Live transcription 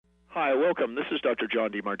Hi, welcome. This is Dr.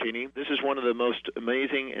 John DeMartini. This is one of the most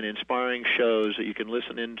amazing and inspiring shows that you can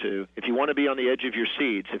listen into. If you want to be on the edge of your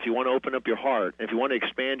seats, if you want to open up your heart, if you want to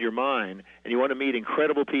expand your mind, and you want to meet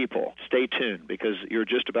incredible people, stay tuned because you're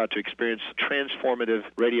just about to experience a transformative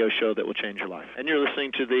radio show that will change your life. And you're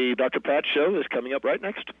listening to the Dr. Pat Show that's coming up right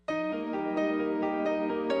next.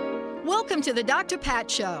 Welcome to the Dr.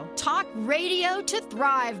 Pat Show. Talk radio to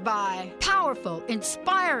thrive by. Powerful,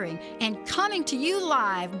 inspiring, and coming to you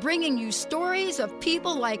live, bringing you stories of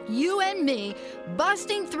people like you and me,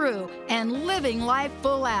 busting through and living life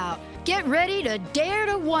full out. Get ready to dare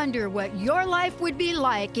to wonder what your life would be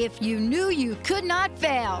like if you knew you could not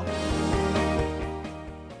fail.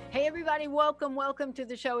 Hey, everybody, welcome to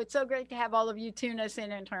the show. It's so great to have all of you tune us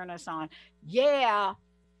in and turn us on. Yeah,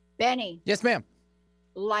 Benny. Yes, ma'am.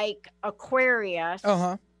 Like Aquarius.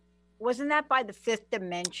 Wasn't that by the fifth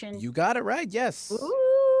dimension? You got it right, yes.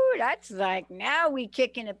 Ooh, that's like, now we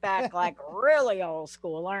kicking it back like really old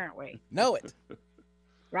school, aren't we? Know it.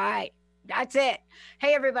 Right. That's it.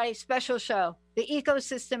 Hey, everybody, special show, the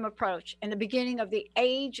ecosystem approach and the beginning of the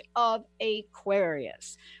age of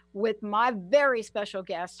Aquarius with my very special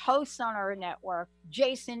guests, hosts on our network,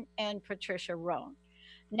 Jason and Patricia Roan.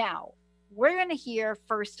 Now, we're going to hear,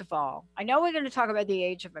 first of all, I know we're going to talk about the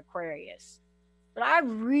age of Aquarius, but I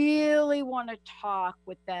really want to talk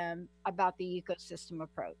with them about the ecosystem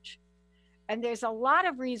approach. And there's a lot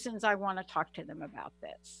of reasons I want to talk to them about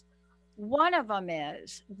this. One of them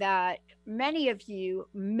is that many of you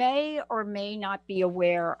may or may not be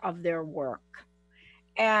aware of their work.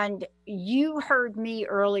 And you heard me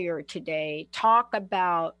earlier today talk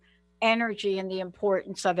about energy and the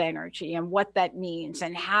importance of energy and what that means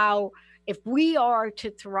and how if we are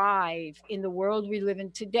to thrive in the world we live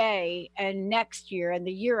in today and next year and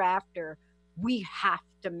the year after, we have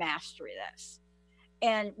to master this.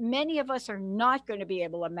 And many of us are not going to be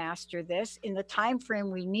able to master this in the time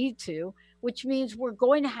frame we need to, which means we're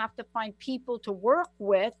going to have to find people to work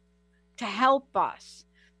with to help us.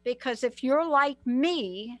 Because if you're like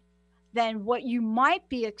me, then what you might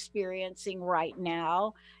be experiencing right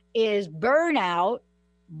now is burnout,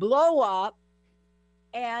 blow up,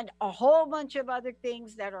 and a whole bunch of other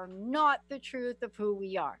things that are not the truth of who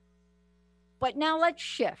we are. But now let's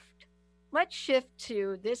shift. Let's shift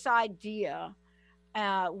to this idea,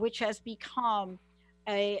 which has become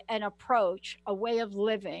an approach, a way of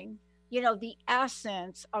living, the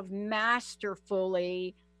essence of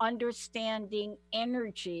masterfully understanding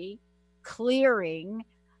energy, clearing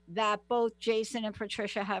that both Jason and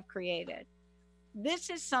Patricia have created. This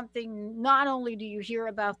is something, not only do you hear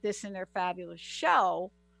about this in their fabulous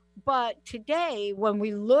show, but today when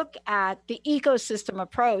we look at the ecosystem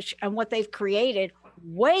approach and what they've created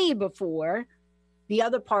way before the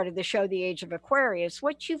other part of the show, The Age of Aquarius,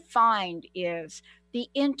 what you find is the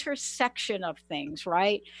intersection of things,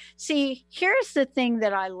 right? See, here's the thing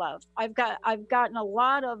that I love. I've gotten a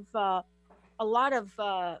lot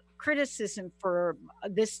of criticism for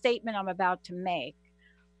this statement I'm about to make.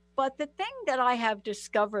 But the thing that I have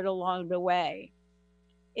discovered along the way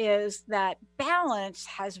is that balance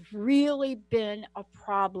has really been a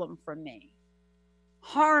problem for me.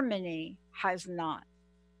 Harmony has not.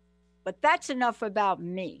 But that's enough about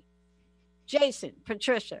me. Jason,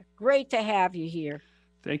 Patricia, great to have you here.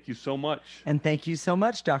 Thank you so much. And thank you so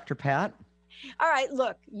much, Dr. Pat. All right,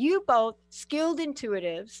 look, you both skilled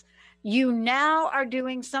intuitives. You now are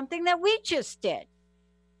doing something that we just did.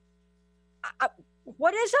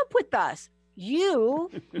 What is up with us? You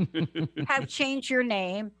have changed your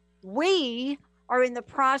name. We are in the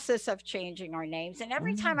process of changing our names. And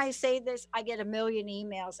every time I say this, I get a million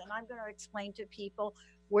emails. And I'm going to explain to people,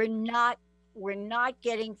 we're not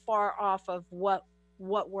getting far off of what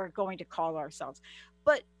we're going to call ourselves.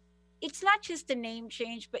 But it's not just a name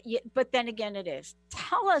change, but then again, it is.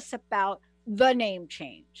 Tell us about the name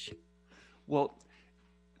change. Well,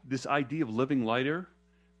 this idea of living lighter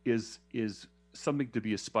is something to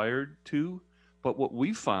be aspired to, but what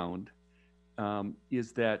we found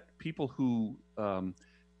is that people who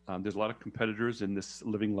there's a lot of competitors in this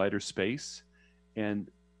living lighter space, and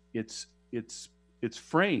it's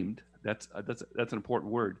framed. That's an important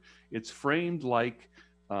word. It's framed like,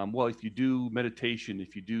 well, if you do meditation,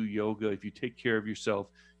 if you do yoga, if you take care of yourself,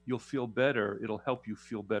 you'll feel better. It'll help you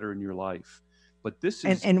feel better in your life. But this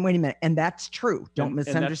is and wait a minute, and that's true. Don't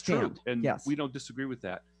misunderstand. And that's true. And yes, we don't disagree with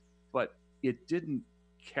that. But it didn't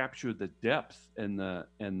capture the depth and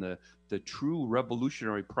the true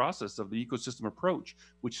revolutionary process of the ecosystem approach,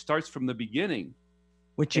 which starts from the beginning,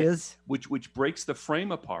 which breaks the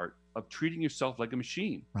frame apart of treating yourself like a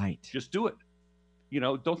machine. Right. Just do it.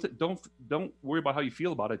 Don't worry about how you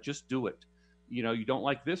feel about it. Just do it. you don't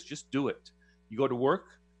like this, just do it. You go to work,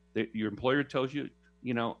 your employer tells you,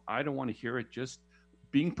 I don't want to hear it. Just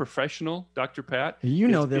being professional, Dr. Pat,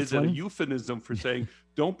 is a euphemism for saying,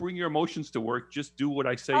 don't bring your emotions to work. Just do what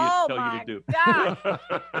I say and tell you to do. God.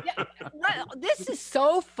 Yeah, well, this is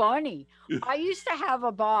so funny. I used to have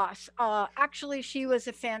a boss. Actually, she was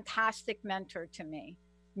a fantastic mentor to me.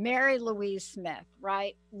 Mary Louise Smith,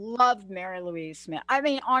 right? Loved Mary Louise Smith. I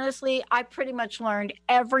mean, honestly, I pretty much learned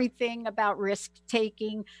everything about risk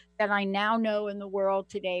taking that I now know in the world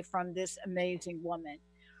today from this amazing woman.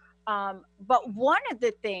 But one of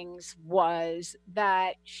the things was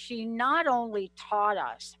that she not only taught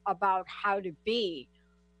us about how to be,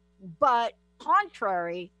 but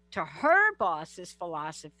contrary to her boss's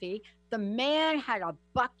philosophy, the man had a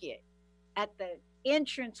bucket at the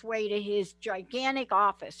entranceway to his gigantic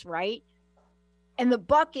office, right? And the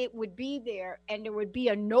bucket would be there, and there would be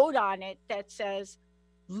a note on it that says,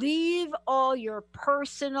 leave all your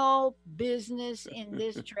personal business in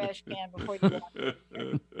this trash can before you walk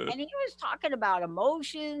in. And he was talking about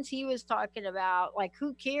emotions. He was talking about, like,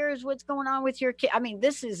 who cares what's going on with your kid? I mean,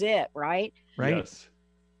 this is it, right? Right. Yes.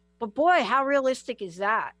 But boy, how realistic is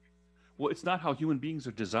that? Well, it's not how human beings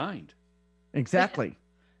are designed. Exactly.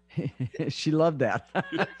 She loved that.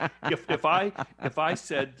 if I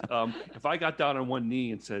said, if I got down on one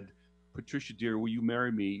knee and said, Patricia, dear, will you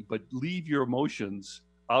marry me? But leave your emotions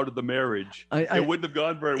out of the marriage, it wouldn't have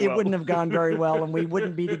gone very well. It wouldn't have gone very well, and we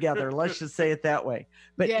wouldn't be together. Let's just say it that way.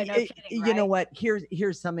 But yeah, no kidding, you right? know what?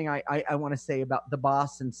 Here's something I want to say about the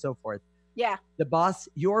boss and so forth. Yeah. The boss,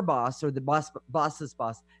 your boss, or the boss's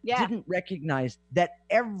boss, didn't recognize that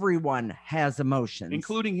everyone has emotions,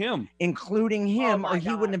 including him, or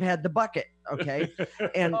he wouldn't have had the bucket. Okay.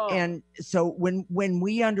 And so when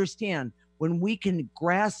we understand, when we can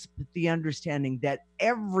grasp the understanding that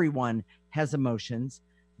everyone has emotions,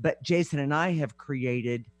 but Jason and I have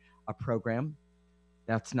created a program.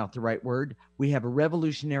 That's not the right word. We have a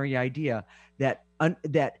revolutionary idea that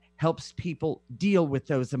helps people deal with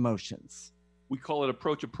those emotions. We call it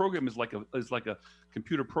approach. A program is like a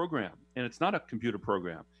computer program, and it's not a computer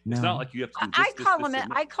program. No. It's not like you have to do this,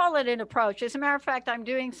 I call it an approach. As a matter of fact, I'm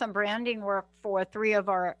doing some branding work for 3 of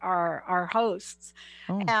our hosts.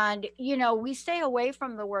 Oh. And, we stay away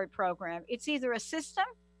from the word program. It's either a system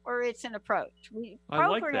or it's an approach. I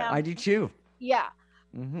like that. I do too. Yeah.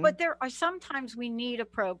 Mm-hmm. But there are sometimes we need a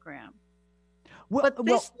program. But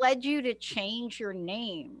this led you to change your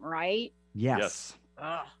name, right? Yes.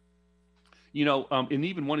 And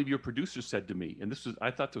even one of your producers said to me, and I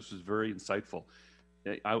thought this was very insightful.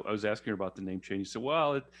 I was asking her about the name change. He said,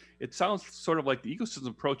 well, it sounds sort of like the ecosystem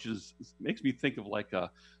approach makes me think of like a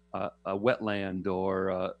wetland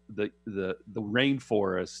or the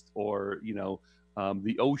rainforest or,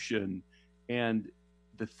 the ocean. And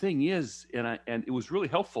the thing is, and it was really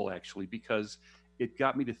helpful actually, because it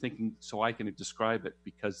got me to thinking so I can describe it,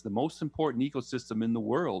 because the most important ecosystem in the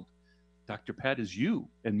world, Dr. Pat, is you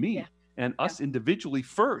and me and us individually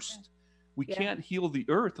first. We can't heal the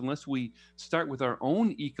earth unless we start with our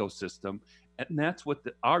own ecosystem. And that's what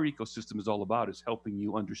our ecosystem is all about, is helping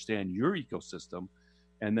you understand your ecosystem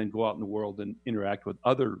and then go out in the world and interact with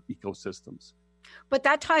other ecosystems. But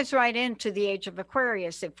that ties right into the age of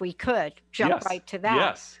Aquarius, if we could jump right to that.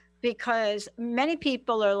 Yes. Because many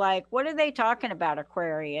people are like, what are they talking about,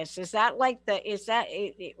 Aquarius? Is that like like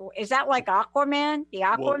Aquaman, the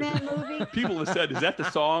Aquaman movie? People have said, is that the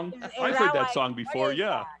song? I've heard that song before.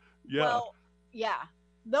 Yeah. Yeah. Well, yeah.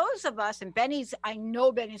 Those of us, and I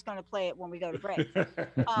know Benny's going to play it when we go to break.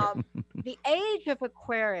 The age of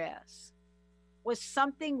Aquarius was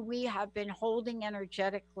something we have been holding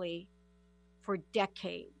energetically for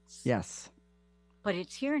decades. Yes. But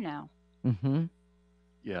it's here now. Mm-hmm.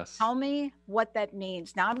 Yes. Tell me what that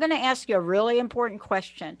means. Now I'm going to ask you a really important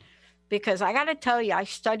question, because I got to tell you, I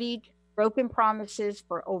studied broken promises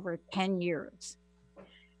for over 10 years.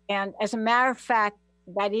 And as a matter of fact,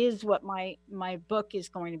 that is what my book is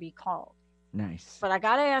going to be called. Nice. But I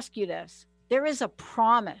got to ask you this. There is a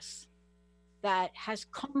promise that has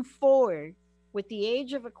come forward with the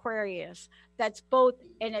age of Aquarius that's both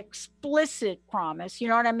an explicit promise. You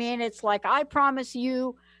know what I mean? It's like, I promise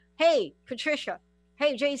you, hey, Patricia,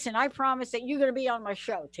 hey, Jason, I promise that you're going to be on my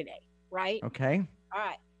show today, right? Okay. All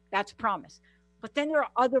right. That's a promise. But then there are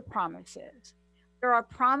other promises. There are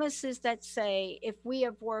promises that say, if we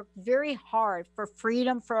have worked very hard for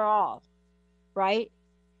freedom for all, right?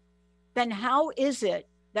 Then how is it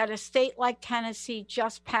that a state like Tennessee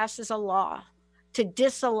just passes a law to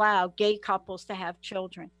disallow gay couples to have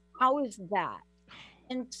children? How is that?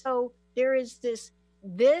 And so there is this,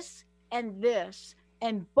 and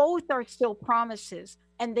both are still promises.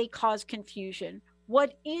 and they cause confusion.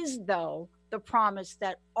 What is, though, the promise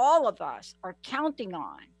that all of us are counting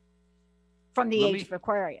on from the age of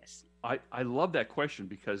Aquarius? I love that question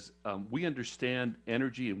because we understand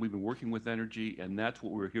energy and we've been working with energy, and that's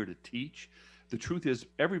what we're here to teach. The truth is,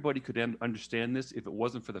 everybody could understand this if it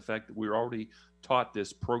wasn't for the fact that we're already taught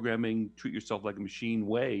this programming, treat yourself like a machine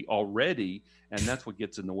way already, and that's what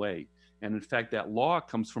gets in the way. And in fact, that law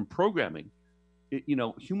comes from programming.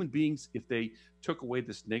 Human beings, if they took away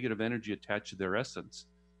this negative energy attached to their essence,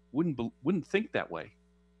 wouldn't think that way.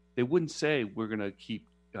 They wouldn't say we're going to keep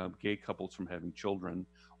gay couples from having children,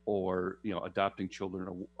 or adopting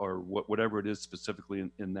children, or whatever it is specifically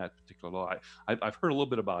in that particular law. I've heard a little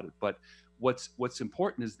bit about it, but what's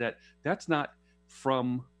important is that that's not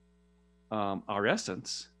from our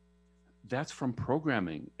essence. That's from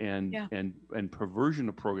programming and perversion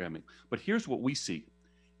of programming. But here's what we see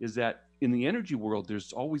is that in the energy world,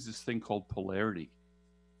 there's always this thing called polarity.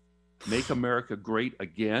 Make America Great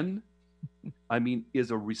Again,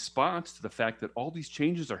 is a response to the fact that all these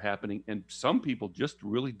changes are happening and some people just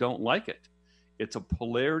really don't like it. It's a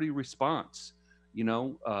polarity response,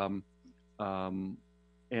 and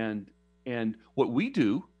what we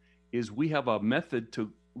do is we have a method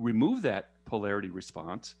to remove that polarity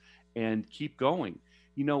response and keep going.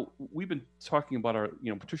 We've been talking about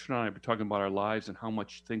Patricia and I have been talking about our lives and how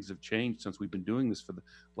much things have changed since we've been doing this for the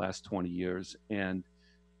last 20 years. And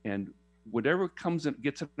whatever comes and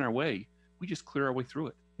gets in our way, we just clear our way through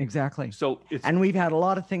it. Exactly. So and we've had a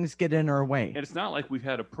lot of things get in our way. And it's not like we've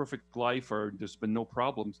had a perfect life or there's been no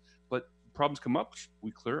problems, but problems come up, we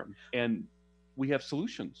clear them, and we have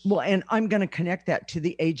solutions. Well, and I'm going to connect that to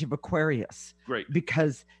the age of Aquarius. Great.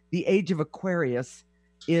 Because the age of Aquarius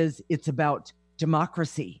it's about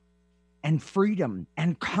democracy and freedom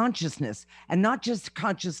and consciousness, and not just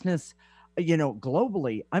consciousness,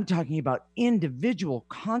 globally. I'm talking about individual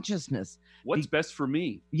consciousness. What's best for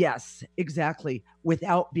me? Yes, exactly.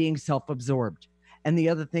 Without being self-absorbed. And the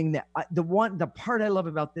other thing that the part I love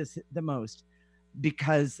about this the most,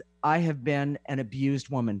 because I have been an abused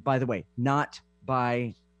woman, by the way, not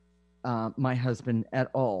by my husband at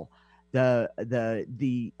all.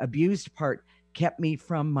 The abused part kept me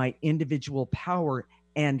from my individual power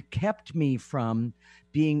and kept me from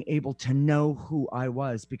being able to know who I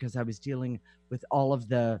was, because I was dealing with all of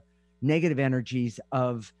the negative energies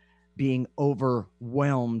of being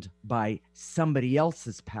overwhelmed by somebody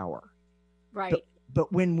else's power. Right.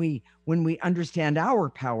 But when we understand our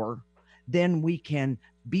power, then we can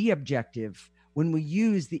be objective. When we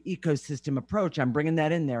use the ecosystem approach, I'm bringing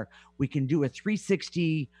that in there, we can do a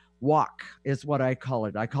 360 walk is what I call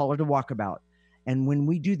it. I call it a walkabout. And when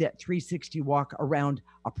we do that 360 walk around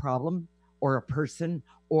a problem or a person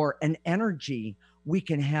or an energy, we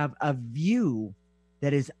can have a view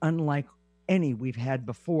that is unlike any we've had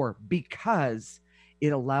before, because it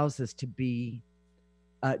allows us to be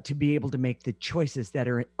able to make the choices that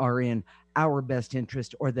are in our best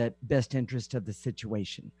interest or the best interest of the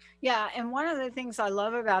situation. Yeah, and one of the things I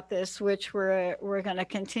love about this, which we're going to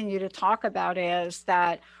continue to talk about, is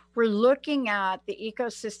that we're looking at the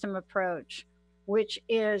ecosystem approach, which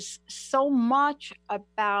is so much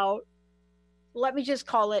about, let me just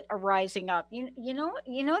call it a rising up. You know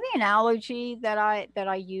the analogy that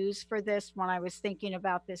I use for this when I was thinking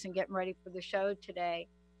about this and getting ready for the show today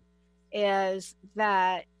is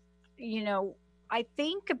that, I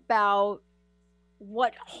think about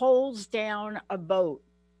what holds down a boat,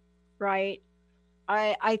 right?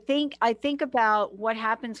 I think about what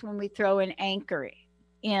happens when we throw an anchor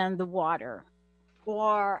in the water,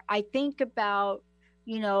 or I think about,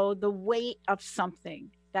 the weight of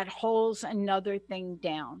something that holds another thing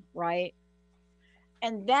down, right?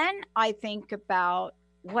 And then I think about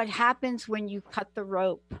what happens when you cut the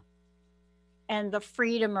rope and the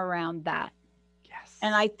freedom around that. Yes.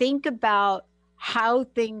 And I think about how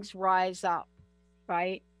things rise up,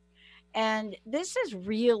 right? And this is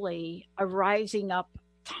really a rising up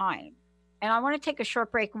time. And I want to take a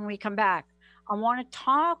short break. When we come back, I want to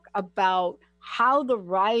talk about how the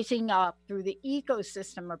rising up through the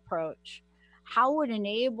ecosystem approach, how it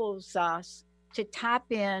enables us to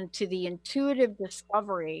tap into the intuitive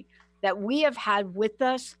discovery that we have had with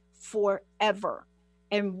us forever,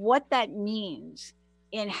 and what that means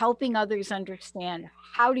in helping others understand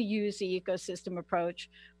how to use the ecosystem approach,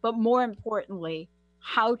 but more importantly,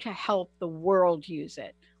 how to help the world use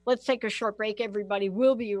it. Let's take a short break, everybody.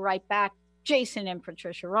 We'll be right back. Jason and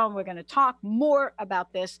Patricia Rome, we're going to talk more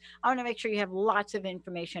about this. I want to make sure you have lots of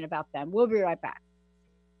information about them. We'll be right back.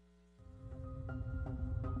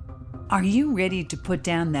 Are you ready to put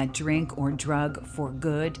down that drink or drug for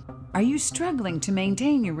good? Are you struggling to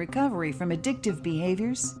maintain your recovery from addictive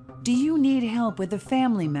behaviors? Do you need help with a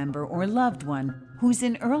family member or loved one who's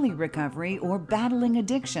in early recovery or battling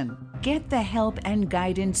addiction? Get the help and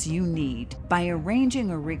guidance you need by arranging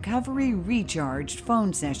a Recovery Recharged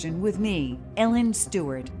phone session with me, Ellen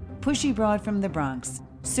Stewart, Pushy Broad from the Bronx,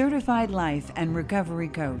 certified life and recovery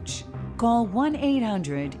coach. Call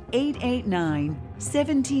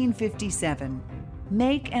 1-800-889-1757.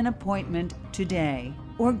 Make an appointment today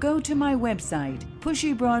or go to my website,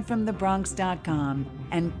 pushybroadfromthebronx.com,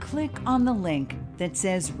 and click on the link that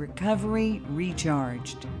says Recovery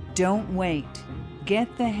Recharged. Don't wait.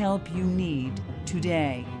 Get the help you need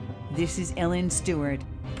today. This is Ellen Stewart,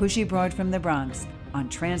 Pushy Broad from the Bronx, on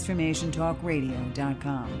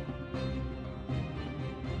TransformationTalkRadio.com.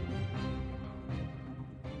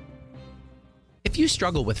 If you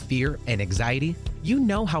struggle with fear and anxiety, you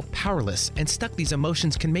know how powerless and stuck these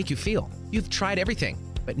emotions can make you feel. You've tried everything,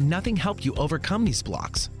 but nothing helped you overcome these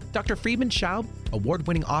blocks. Dr. Friedemann Schaub,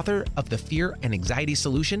 award-winning author of The Fear and Anxiety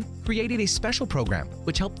Solution, created a special program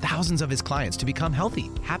which helped thousands of his clients to become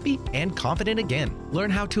healthy, happy, and confident again.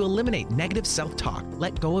 Learn how to eliminate negative self-talk,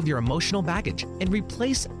 let go of your emotional baggage, and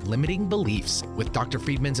replace limiting beliefs. With Dr.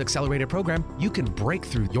 Friedman's accelerated program, you can break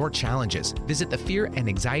through your challenges. Visit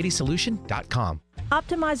thefearandanxietysolution.com.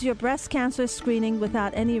 Optimize your breast cancer screening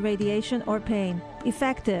without any radiation or pain.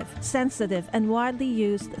 Effective, sensitive, and widely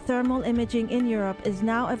used thermal imaging in Europe is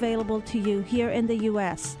now available to you here in the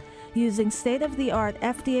U.S. Using state-of-the-art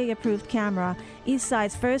FDA-approved camera,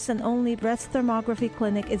 Eastside's first and only breast thermography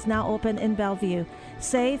clinic is now open in Bellevue.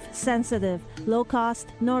 Safe, sensitive, low cost,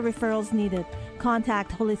 no referrals needed.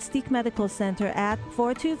 Contact Holistic Medical Center at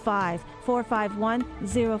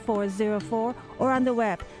 425-451-0404 or on the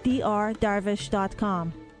web,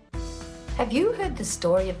 drdarvish.com. Have you heard the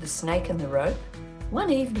story of the snake and the rope? One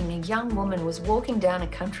evening, a young woman was walking down a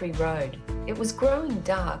country road. It was growing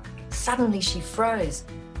dark. Suddenly she froze.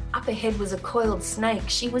 Up ahead was a coiled snake.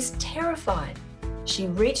 She was terrified. She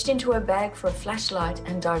reached into her bag for a flashlight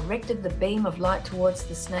and directed the beam of light towards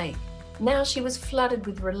the snake. Now she was flooded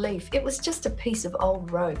with relief. It was just a piece of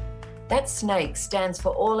old rope. That snake stands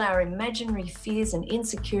for all our imaginary fears and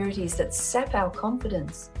insecurities that sap our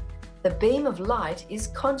confidence. The beam of light is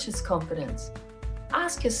conscious confidence.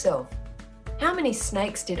 Ask yourself, how many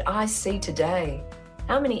snakes did I see today?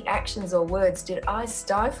 How many actions or words did I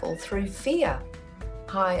stifle through fear?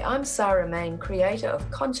 Hi, I'm Sarah Main, creator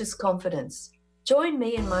of Conscious Confidence. Join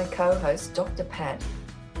me and my co-host, Dr. Pat,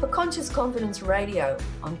 for Conscious Confidence Radio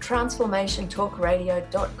on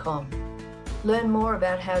TransformationTalkRadio.com. Learn more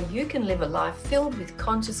about how you can live a life filled with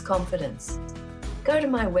conscious confidence. Go to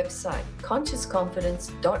my website,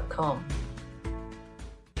 ConsciousConfidence.com.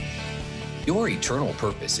 Your eternal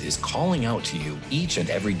purpose is calling out to you each and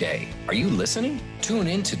every day. Are you listening? Tune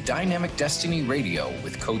in to Dynamic Destiny Radio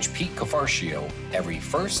with Coach Pete Cafarcio every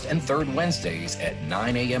first and third Wednesdays at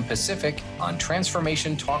 9 a.m. Pacific on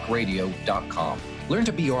TransformationTalkRadio.com. Learn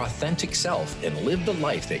to be your authentic self and live the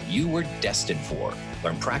life that you were destined for.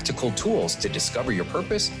 Learn practical tools to discover your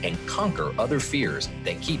purpose and conquer other fears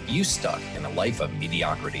that keep you stuck in a life of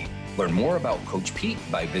mediocrity. Learn more about Coach Pete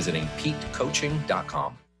by visiting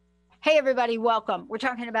PeteCoaching.com. Hey, everybody, welcome. We're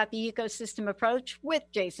talking about the ecosystem approach with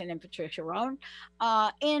Jason and Patricia Roan.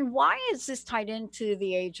 And why is this tied into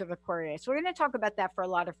the age of Aquarius? We're going to talk about that for a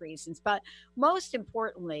lot of reasons. But most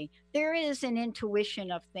importantly, there is an intuition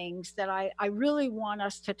of things that I really want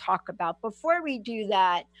us to talk about. Before we do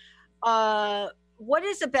that, what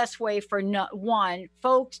is the best way for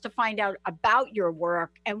folks to find out about your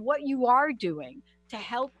work and what you are doing to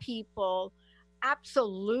help people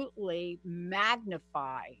absolutely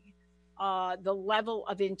magnify the level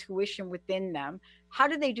of intuition within them? How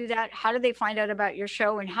do they do that? How do they find out about your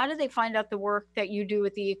show? And how do they find out the work that you do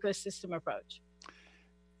with the ecosystem approach?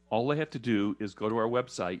 All they have to do is go to our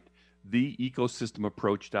website,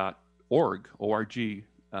 theecosystemapproach.org, O-R-G,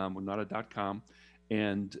 not a .com.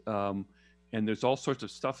 And there's all sorts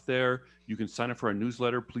of stuff there. You can sign up for our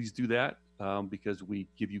newsletter. Please do that because we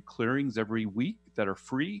give you clearings every week that are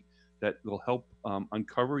free that will help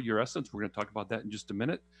uncover your essence. We're going to talk about that in just a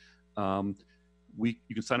minute. You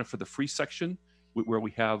can sign up for the free section where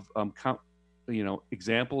we have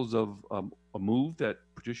examples of a move that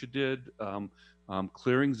Patricia did,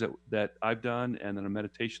 clearings that I've done, and then a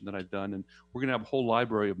meditation that I've done. And we're going to have a whole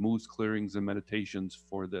library of moves, clearings, and meditations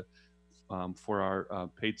for our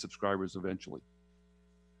paid subscribers eventually.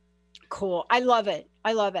 Cool. I love it.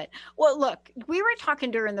 Well, look, we were talking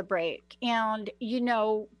during the break, and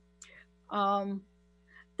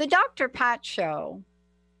the Dr. Pat show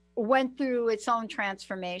went through its own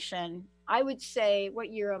transformation. I would say,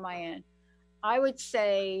 what year am I in? I would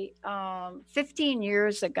say 15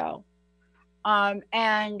 years ago.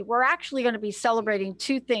 And we're actually going to be celebrating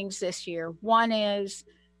two things this year. One is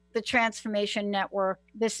the Transformation Network.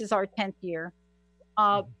 This is our 10th year.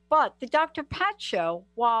 But the Dr. Pat Show,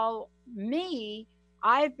 while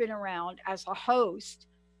I've been around as a host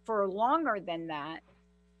for longer than that,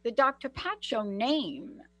 the Dr. Pat Show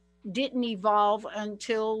name didn't evolve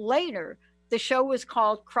until later. The show was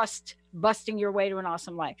called Crust Busting Your Way to an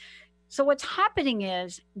Awesome Life. So what's happening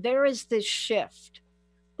is there is this shift.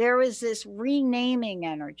 There is this renaming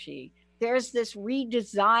energy. There's this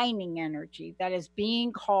redesigning energy that is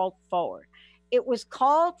being called forward. It was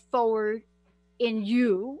called forward in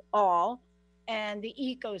you all and the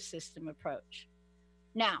ecosystem approach.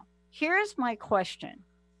 Now, here's my question.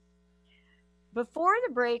 Before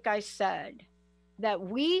the break, I said that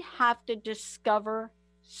we have to discover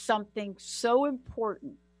something so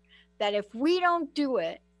important that if we don't do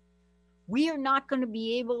it, we are not going to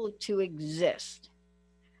be able to exist.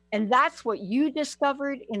 And that's what you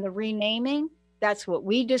discovered in the renaming. That's what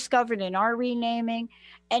we discovered in our renaming.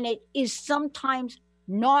 And it is sometimes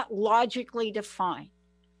not logically defined.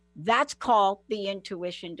 That's called the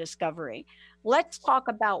intuition discovery. Let's talk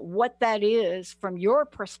about what that is from your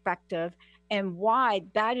perspective and why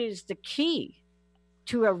that is the key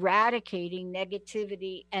to eradicating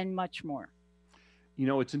negativity and much more. You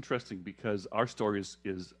know, it's interesting because our story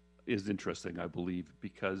is interesting, I believe,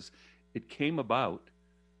 because it came about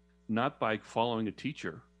not by following a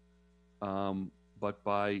teacher, but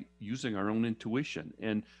by using our own intuition.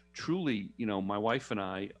 And truly, you know, my wife and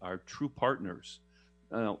I are true partners.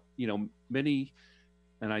 You know, many,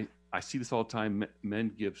 and I see this all the time,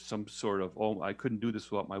 men give some sort of, oh, I couldn't do this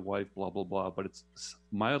without my wife, blah, blah, blah, but it's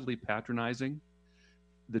mildly patronizing.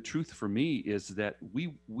 The truth for me is that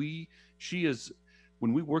she is,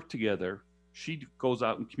 when we work together, she goes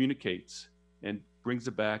out and communicates and brings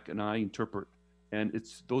it back and I interpret. And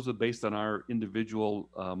those are based on our individual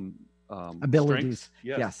abilities.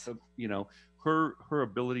 Yes. So, you know, her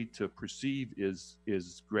ability to perceive is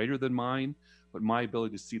greater than mine, but my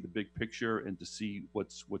ability to see the big picture and to see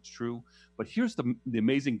what's true. But here's the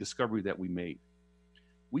amazing discovery that we made.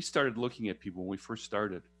 We started looking at people when we first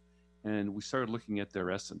started, and we started looking at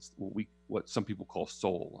their essence, what some people call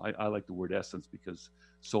soul. I like the word essence because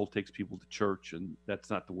soul takes people to church, and that's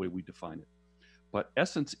not the way we define it. But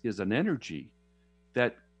essence is an energy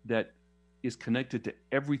that is connected to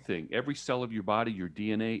everything, every cell of your body, your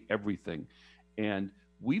DNA, everything. And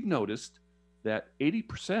we've noticed that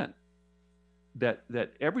 80%,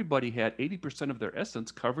 that everybody had 80% of their essence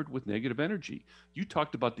covered with negative energy. You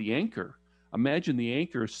talked about the anchor. Imagine the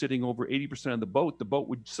anchor sitting over 80% of the boat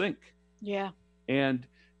would sink. Yeah. And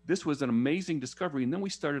this was an amazing discovery. And then we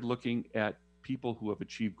started looking at people who have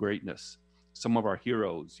achieved greatness. Some of our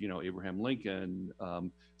heroes, you know, Abraham Lincoln,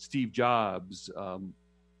 Steve Jobs, blah,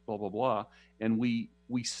 blah, blah. And we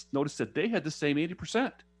noticed that they had the same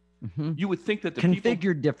 80%. Mm-hmm. You would think that the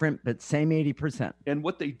configured different, but same 80%. And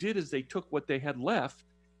what they did is they took what they had left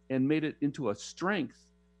and made it into a strength,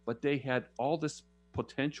 but they had all this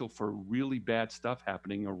potential for really bad stuff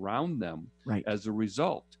happening around them as a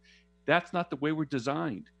result. That's not the way we're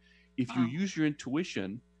designed. If you use your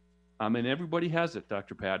intuition, and everybody has it,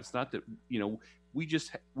 Dr. Pat. It's not that, you know, we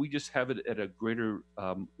just have it at a greater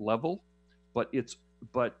level, but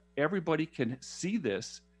everybody can see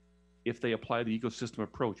this if they apply the ecosystem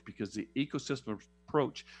approach, because the ecosystem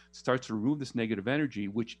approach starts to remove this negative energy,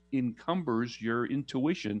 which encumbers your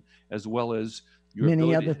intuition as well as your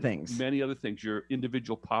many other things, your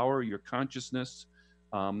individual power, your consciousness,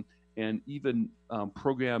 and even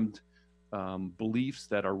programmed beliefs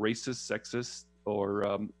that are racist, sexist,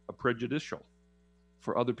 or prejudicial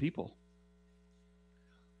for other people.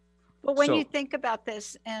 But when you think about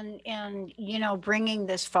this and you know, bringing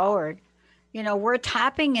this forward, you know, we're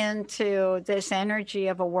tapping into this energy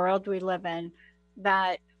of a world we live in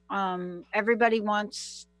that everybody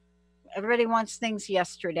wants things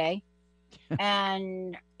yesterday.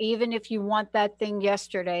 And even if you want that thing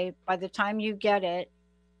yesterday, by the time you get it,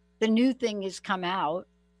 the new thing has come out.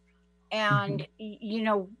 And, you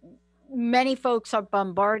know, many folks are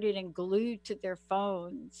bombarded and glued to their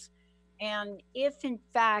phones. And if, in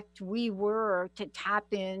fact, we were to tap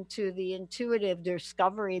into the intuitive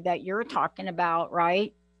discovery that you're talking about,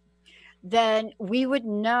 right, then we would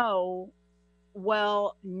know,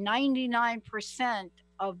 well, 99%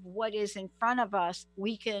 of what is in front of us,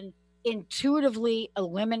 we can intuitively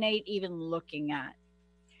eliminate even looking at.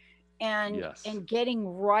 And getting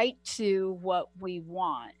right to what we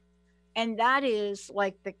want. And that is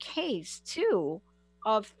like the case, too,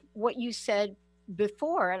 of what you said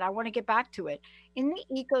before, and I want to get back to it. In the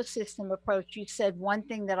ecosystem approach, you said one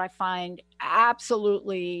thing that I find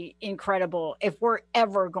absolutely incredible if we're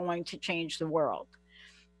ever going to change the world.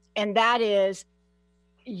 And that is,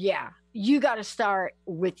 you got to start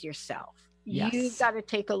with yourself. Yes. You've got to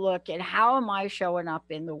take a look at how am I showing up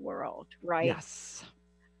in the world, right? Yes.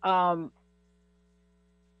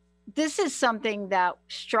 This is something that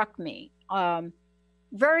struck me.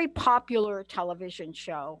 Very popular television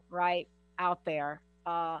show, right, out there.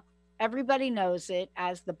 Everybody knows it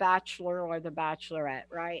as The Bachelor or The Bachelorette,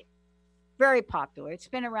 right? Very popular. It's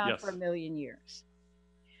been around for 1 million years.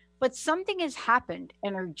 But something has happened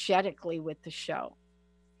energetically with the show.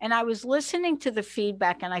 And I was listening to the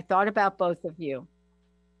feedback and I thought about both of you.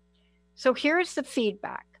 So here's the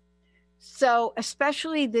feedback. So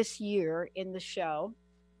especially this year in the show,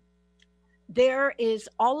 there is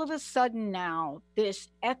all of a sudden now this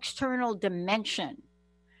external dimension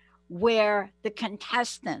where the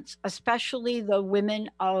contestants, especially the women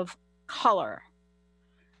of color,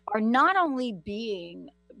 are not only being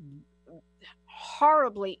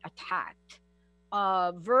horribly attacked,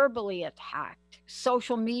 verbally attacked,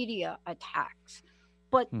 social media attacks,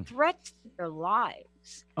 but threats to their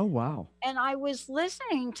lives. Oh, wow. And I was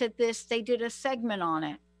listening to this. They did a segment on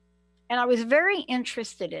it, and I was very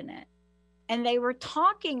interested in it. And they were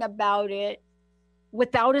talking about it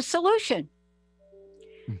without a solution.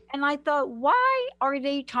 And I thought, why are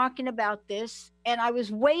they talking about this? And I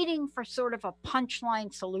was waiting for sort of a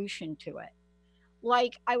punchline solution to it.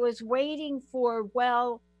 Like I was waiting for,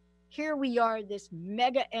 well, here we are, this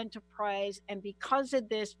mega enterprise, and because of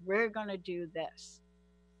this, we're going to do this.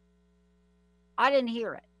 I didn't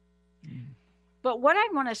hear it. But what I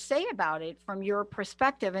want to say about it from your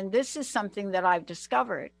perspective, and this is something that I've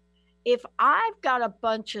discovered, if I've got a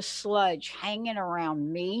bunch of sludge hanging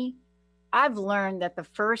around me, I've learned that the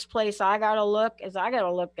first place I got to look is I got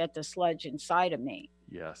to look at the sludge inside of me.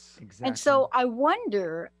 Yes, exactly. And so I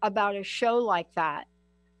wonder about a show like that,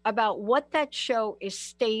 about what that show is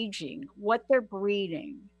staging, what they're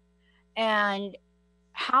breeding, and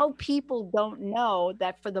how people don't know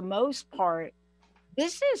that for the most part,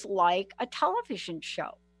 this is like a television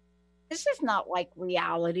show. This is not like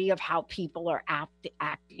reality of how people are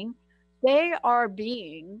acting. They are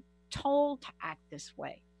being told to act this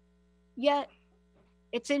way. Yet,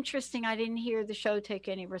 it's interesting, I didn't hear the show take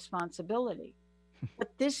any responsibility.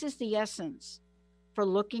 But this is the essence for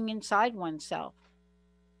looking inside oneself.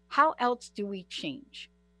 How else do we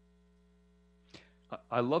change?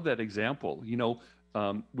 I love that example. You know,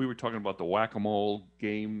 we were talking about the whack-a-mole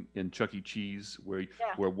game in Chuck E. Cheese where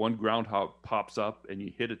one groundhog pops up and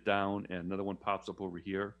you hit it down and another one pops up over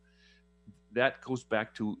here. That goes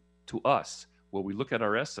back to us, where we look at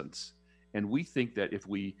our essence and we think that if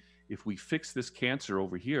we fix this cancer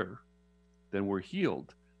over here, then we're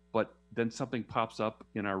healed. But then something pops up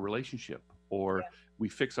in our relationship, or we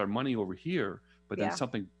fix our money over here, but then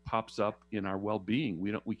something pops up in our well-being.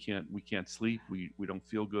 We can't sleep. We don't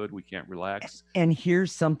feel good. We can't relax. And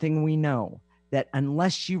here's something we know, that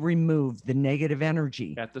unless you remove the negative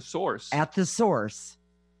energy at the source,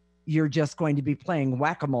 you're just going to be playing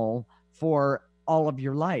whack-a-mole for all of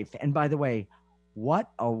your life. And by the way,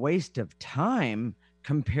 what a waste of time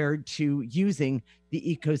compared to using the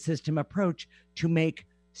ecosystem approach to make,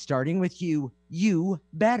 starting with you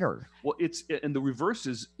better. Well, and the reverse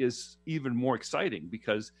is even more exciting,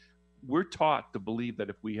 because we're taught to believe that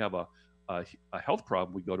if we have a health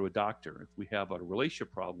problem, we go to a doctor. If we have a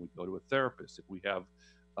relationship problem, we go to a therapist. If we have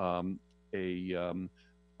a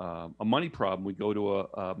money problem, we go to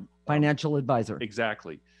a financial advisor.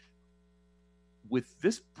 Exactly. With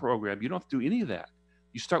this program, you don't have to do any of that.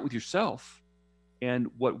 You start with yourself.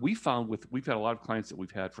 And what we found we've had a lot of clients that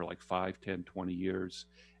we've had for like 5, 10, 20 years,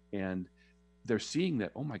 and they're seeing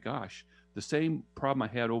that, oh my gosh, the same problem I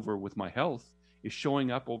had over with my health is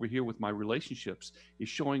showing up over here with my relationships, is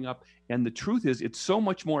showing up. And the truth is, it's so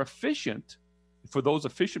much more efficient for those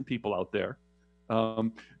efficient people out there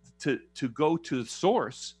to go to the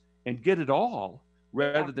source and get it all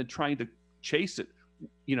rather than trying to chase it,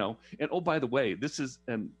 you know. And oh, by the way, this is,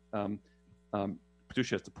 and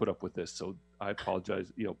Patricia has to put up with this, so I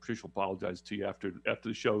apologize. You know, Patricia will apologize to you after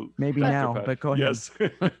the show. Maybe now, but go ahead. Yes.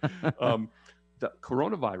 The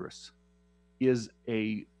coronavirus is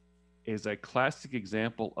a classic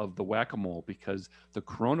example of the whack-a-mole, because the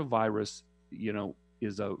coronavirus, you know,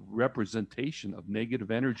 is a representation of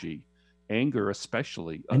negative energy, anger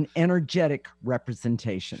especially. An energetic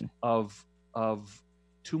representation of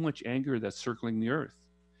too much anger that's circling the earth.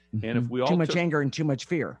 Mm-hmm. And if we all too much anger and too much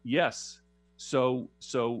fear. Yes. So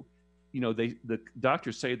the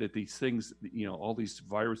doctors say that these things, all these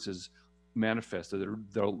viruses manifest,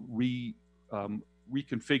 they'll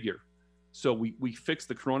reconfigure. So we fix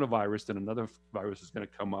the coronavirus, then another virus is going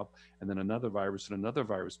to come up, and then another virus and another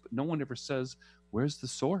virus. But no one ever says, where's the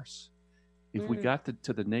source? If we got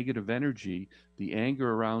to the negative energy, the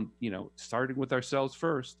anger around, starting with ourselves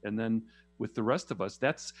first, and then with the rest of us,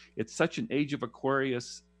 it's such an Age of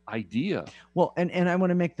Aquarius idea. Well, and I want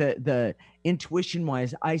to make the intuition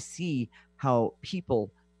wise, I see how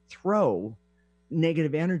people throw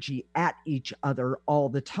negative energy at each other all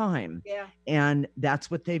the time. Yeah. And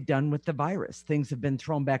that's what they've done with the virus. Things have been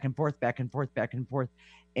thrown back and forth, back and forth, back and forth.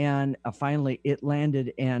 And finally it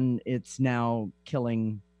landed, and it's now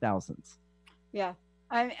killing thousands. Yeah.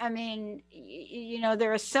 I mean,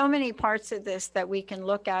 there are so many parts of this that we can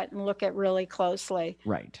look at really closely.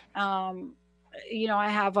 Right. I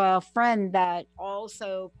have a friend that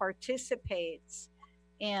also participates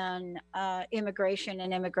in immigration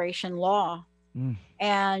and immigration law.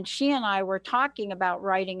 And she and I were talking about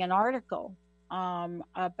writing an article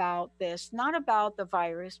about this, not about the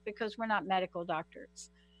virus, because we're not medical doctors,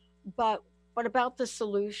 but about the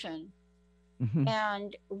solution.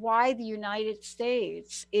 And why the United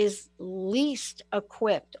States is least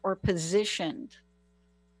equipped or positioned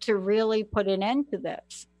to really put an end to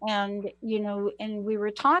this. And, and we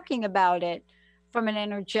were talking about it from an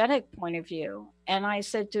energetic point of view. And I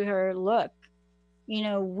said to her, look,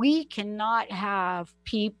 we cannot have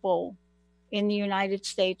people in the United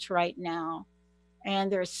States right now.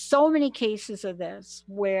 And there's so many cases of this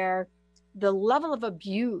where the level of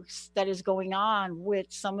abuse that is going on with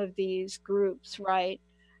some of these groups, right?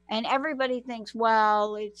 And everybody thinks,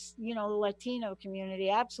 well, it's, the Latino community.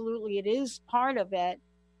 Absolutely, it is part of it,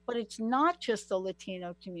 but it's not just the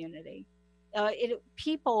Latino community.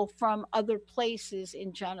 People from other places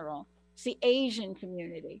in general. It's the Asian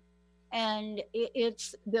community, and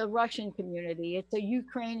it's the Russian community. It's the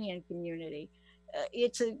Ukrainian community.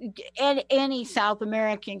 It's any South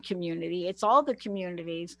American community. It's all the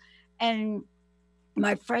communities. And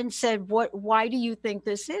my friend said, why do you think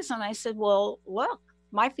this is? And I said, well, look,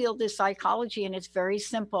 my field is psychology, and it's very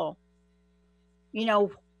simple.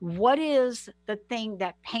 What is the thing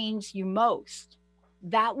that pains you most?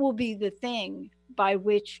 That will be the thing by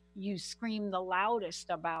which you scream the loudest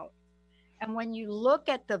about. And when you look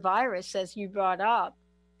at the virus, as you brought up,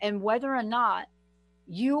 and whether or not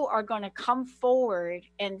you are going to come forward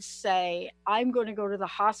and say, I'm going to go to the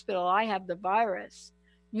hospital, I have the virus.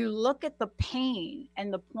 You look at the pain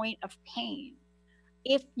and the point of pain.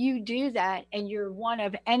 If you do that and you're one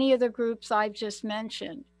of any of the groups I've just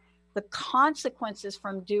mentioned, the consequences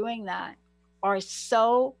from doing that are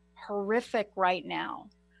so horrific right now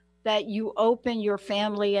that you open your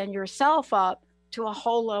family and yourself up to a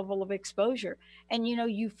whole level of exposure. And,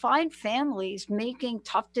 you find families making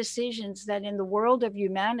tough decisions that in the world of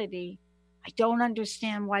humanity, I don't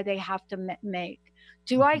understand why they have to make.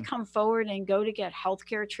 Do I come forward and go to get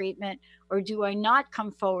healthcare treatment, or do I not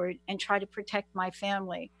come forward and try to protect my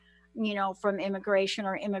family, from immigration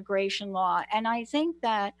or immigration law? And I think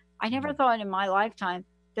that I never thought in my lifetime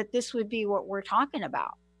that this would be what we're talking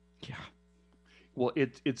about. Yeah. Well,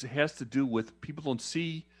 it has to do with people don't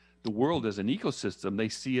see the world as an ecosystem. They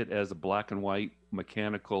see it as a black and white,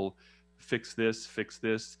 mechanical, fix this,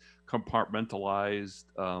 compartmentalized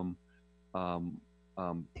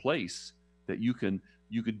place that you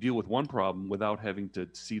could deal with one problem without having to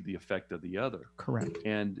see the effect of the other. Correct.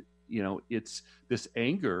 And it's this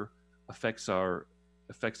anger affects our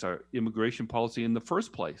immigration policy in the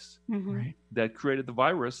first place. Right. That created the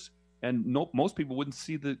virus, and most people wouldn't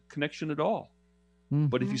see the connection at all.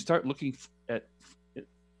 But if you start looking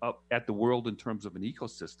at the world in terms of an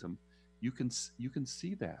ecosystem, you can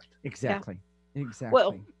see that. Exactly. Yeah. Exactly.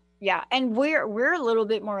 Well, yeah, and we're a little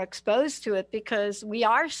bit more exposed to it because we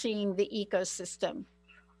are seeing the ecosystem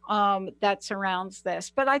that surrounds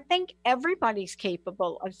this. But I think everybody's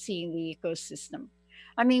capable of seeing the ecosystem.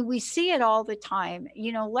 I mean, we see it all the time.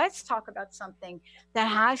 Let's talk about something that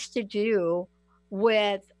has to do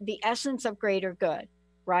with the essence of greater good,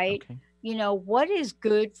 right? Okay. What is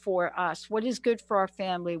good for us? What is good for our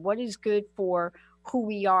family? What is good for who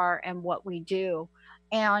we are and what we do?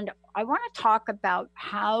 And I want to talk about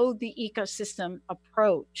how the ecosystem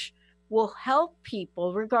approach will help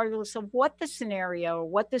people, regardless of what the scenario,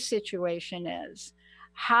 what the situation is,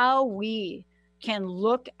 how we can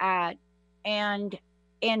look at and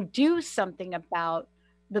do something about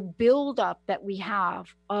the buildup that we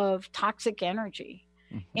have of toxic energy.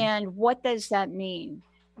 And what does that mean?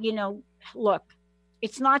 Look,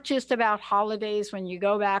 it's not just about holidays when you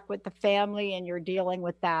go back with the family and you're dealing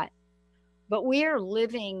with that. But we are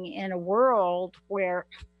living in a world where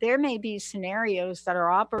there may be scenarios that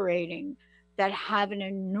are operating that have an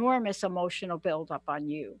enormous emotional buildup on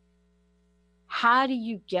you. How do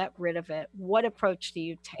you get rid of it? What approach do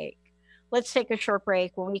you take? Let's take a short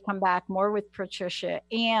break. When we come back, more with Patricia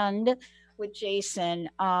and with Jason.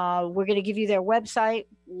 We're going to give you their website,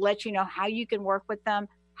 let you know how you can work with them,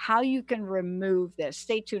 how you can remove this.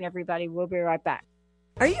 Stay tuned, everybody. We'll be right back.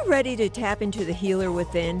 Are you ready to tap into the healer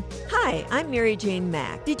within? Hi, I'm Mary Jane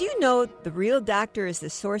Mack. Did you know the real doctor is the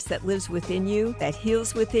source that lives within you, that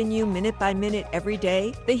heals within you minute by minute every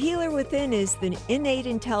day? The healer within is the innate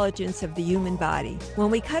intelligence of the human body.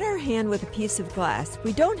 When we cut our hand with a piece of glass,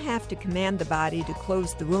 we don't have to command the body to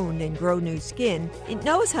close the wound and grow new skin. It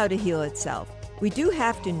knows how to heal itself. We do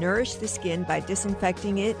have to nourish the skin by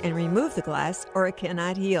disinfecting it and remove the glass, or it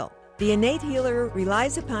cannot heal. The innate healer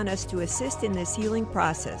relies upon us to assist in this healing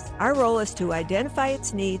process. Our role is to identify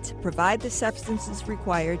its needs, provide the substances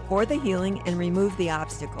required for the healing, and remove the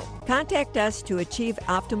obstacle. Contact us to achieve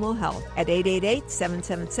optimal health at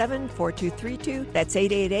 888-777-4232. That's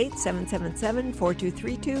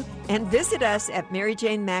 888-777-4232. And visit us at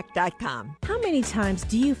maryjanemack.com. How many times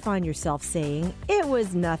do you find yourself saying, "It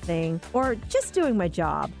was nothing," or "just doing my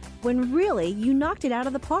job," when really you knocked it out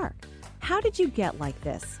of the park? How did you get like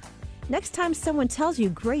this? Next time someone tells you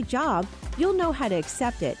 "great job," you'll know how to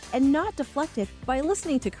accept it and not deflect it by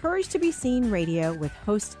listening to Courage to Be Seen Radio with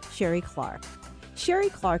host Sherry Clark. Sherry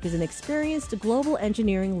Clark is an experienced global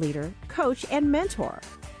engineering leader, coach, and mentor.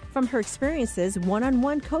 From her experiences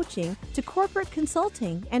one-on-one coaching to corporate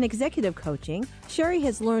consulting and executive coaching, Sherry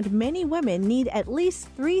has learned many women need at least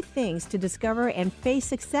 3 things to discover and face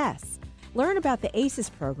success. Learn about the ACES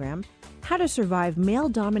program, how to survive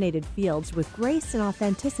male-dominated fields with grace and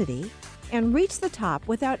authenticity, and reach the top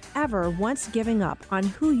without ever once giving up on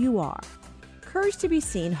who you are. Courage to Be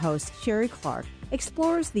Seen host Sherry Clark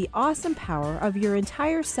explores the awesome power of your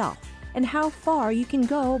entire self and how far you can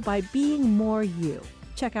go by being more you.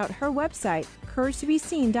 Check out her website,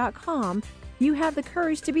 couragetobeseen.com. You have the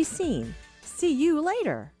courage to be seen. See you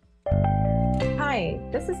later. Hi,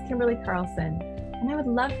 this is Kimberly Carlson, and I would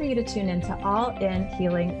love for you to tune into All In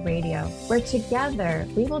Healing Radio, where together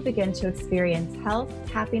we will begin to experience health,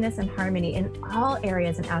 happiness, and harmony in all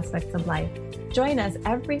areas and aspects of life. Join us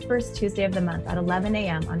every first Tuesday of the month at 11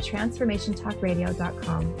 a.m. on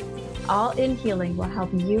TransformationTalkRadio.com. All In Healing will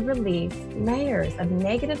help you release layers of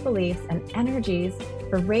negative beliefs and energies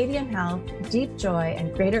for radiant health, deep joy,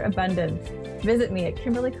 and greater abundance. Visit me at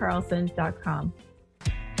KimberlyCarlson.com.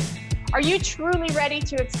 Are you truly ready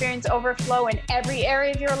to experience overflow in every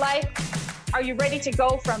area of your life? Are you ready to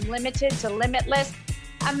go from limited to limitless?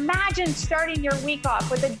 Imagine starting your week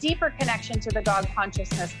off with a deeper connection to the God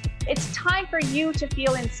consciousness. It's time for you to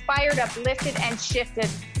feel inspired, uplifted, and shifted.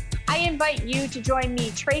 I invite you to join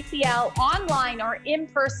me, Tracy L., online or in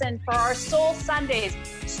person for our Soul Sundays.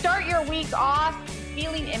 Start your week off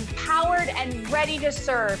feeling empowered and ready to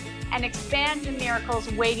serve and expand the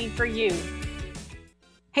miracles waiting for you.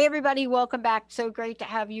 Hey, everybody, welcome back. So great to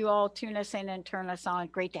have you all tune us in and turn us on.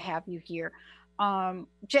 Great to have you here.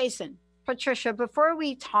 Jason, Patricia, before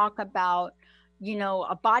we talk about,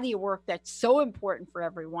 a body of work that's so important for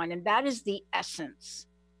everyone, and that is the essence,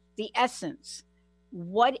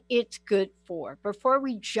 what it's good for. Before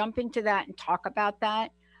we jump into that and talk about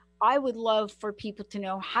that, I would love for people to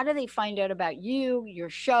know, how do they find out about you, your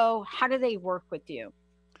show? How do they work with you?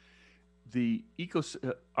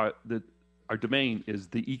 Our domain is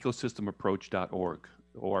theecosystemapproach.org,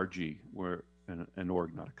 O-R-G, and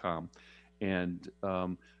org, not a com. And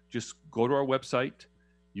just go to our website.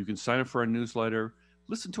 You can sign up for our newsletter.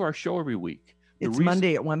 Listen to our show every week. It's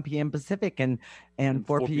Monday at 1 p.m. Pacific and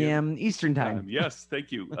 4 p.m. Eastern time. Yes,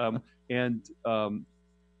 thank you.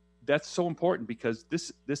 That's so important because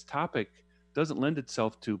this topic doesn't lend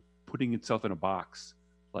itself to putting itself in a box.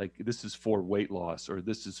 Like, this is for weight loss, or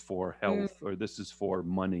this is for health, or this is for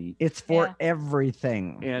money. It's for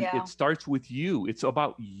everything. And it starts with you. It's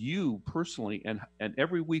about you personally. And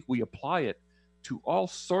every week we apply it to all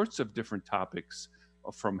sorts of different topics,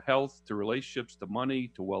 from health to relationships to money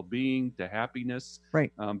to well-being to happiness,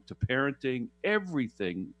 to parenting,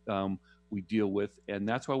 everything we deal with. And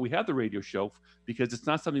that's why we have the radio show, because it's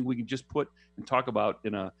not something we can just put and talk about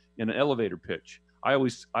in an elevator pitch. I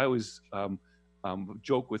always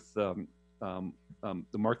joke with the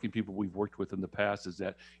marketing people we've worked with in the past, is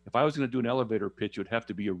that if I was going to do an elevator pitch, it would have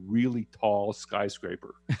to be a really tall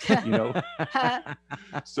skyscraper,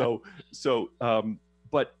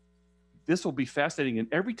 but this will be fascinating. And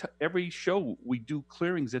every show we do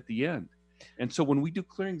clearings at the end, And so when we do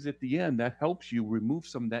clearings at the end, that helps you remove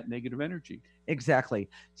some of that negative energy. Exactly.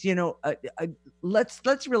 So,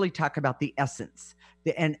 let's really talk about the essence,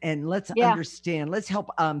 and let's understand. Let's help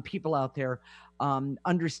people out there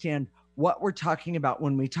understand what we're talking about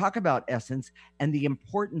when we talk about essence, and the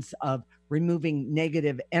importance of removing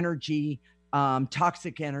negative energy,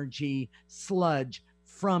 toxic energy, sludge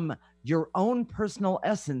from your own personal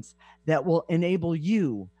essence that will enable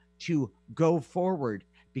you to go forward,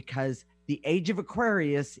 because the age of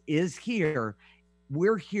Aquarius is here.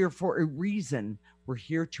 We're here for a reason. We're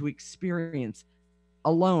here to experience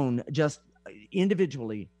alone, just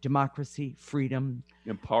individually, democracy, freedom,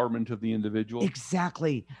 empowerment of the individual.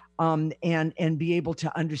 Exactly. And be able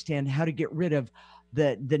to understand how to get rid of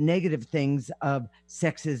the negative things of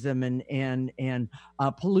sexism and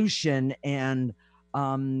pollution and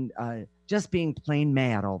just being plain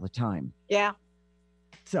mad all the time. Yeah.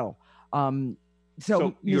 So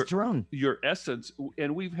Mr. Rohn, your essence,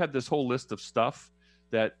 and we've had this whole list of stuff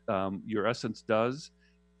that your essence does,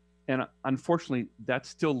 and unfortunately that's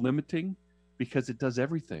still limiting because it does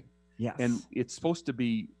everything. Yes. And it's supposed to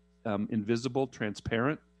be invisible,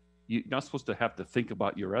 transparent. You're not supposed to have to think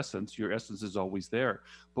about your essence. Your essence is always there.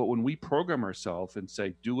 But when we program ourselves and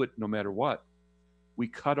say, do it no matter what, we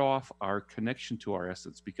cut off our connection to our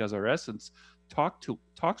essence, because our essence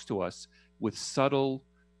talks to us with subtle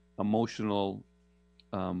emotional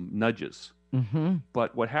nudges. Mm-hmm.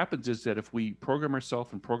 But what happens is that if we program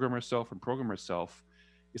ourselves,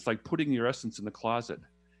 it's like putting your essence in the closet,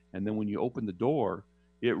 and then when you open the door,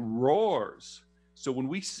 it roars. So when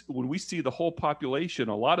we see the whole population,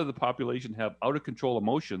 a lot of the population have out of control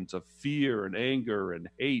emotions of fear and anger and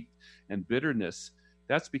hate and bitterness.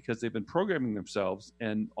 That's because they've been programming themselves,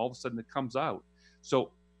 and all of a sudden it comes out.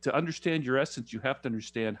 So to understand your essence, you have to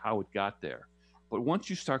understand how it got there. But once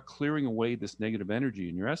you start clearing away this negative energy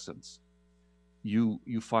in your essence, you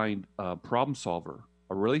find a problem solver,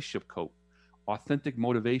 a relationship coach, authentic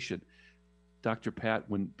motivation. Dr. Pat,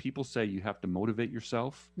 when people say you have to motivate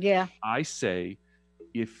yourself, yeah, I say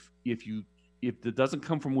if it doesn't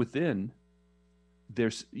come from within,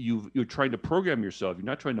 you're trying to program yourself. You're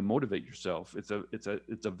not trying to motivate yourself. It's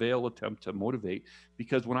a veiled attempt to motivate,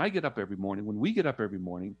 because when we get up every morning,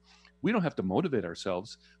 we don't have to motivate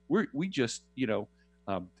ourselves. We just,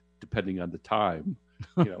 depending on the time,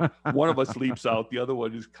 one of us leaps out, the other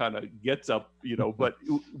one just kind of gets up, but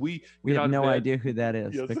we have no idea who that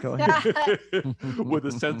is. Yes. But go ahead. With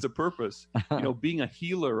a sense of purpose, being a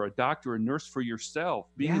healer, a doctor, a nurse for yourself,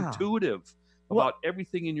 being intuitive about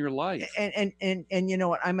everything in your life. And you know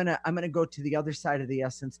what, I'm gonna go to the other side of the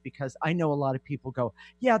essence, because I know a lot of people go,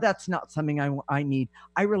 yeah, that's not something I need.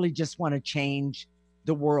 I really just want to change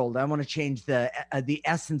the world. I want to change the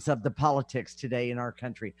essence of the politics today in our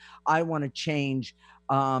country. I want to change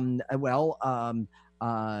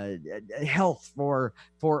health for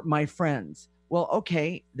my friends. Well,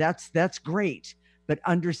 okay, that's great, but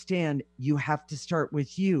understand you have to start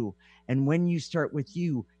with you. And when you start with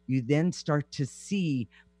you, you then start to see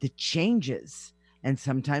the changes. And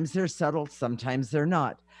sometimes they're subtle, sometimes they're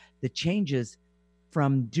not. The changes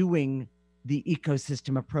from doing the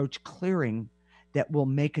ecosystem approach clearing that will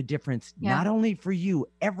make a difference, not only for you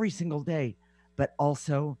every single day, but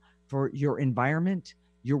also for your environment,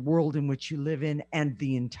 your world in which you live in, and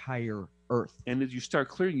the entire earth. And as you start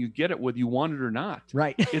clearing, you get it whether you want it or not.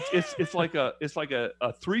 Right. It's like a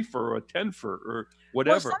 3-fer or a 10-fer or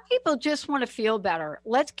whatever. Well, some people just want to feel better.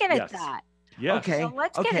 Let's get at that. Yeah. Okay. So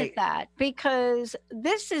let's get at that, because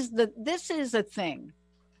this is a thing,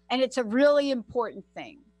 and it's a really important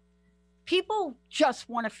thing. People just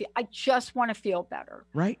want to feel, I just want to feel better.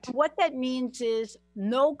 Right. And what that means is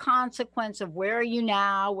no consequence of where are you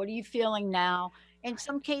now? What are you feeling now? In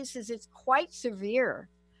some cases, it's quite severe.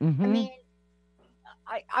 Mm-hmm. I mean,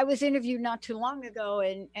 I was interviewed not too long ago,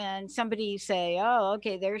 and somebody say, oh,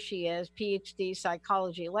 okay, there she is, PhD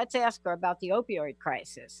psychology. Let's ask her about the opioid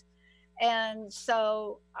crisis. And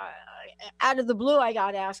so out of the blue, I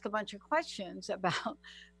got asked a bunch of questions about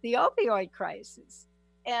the opioid crisis.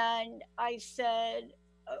 And I said,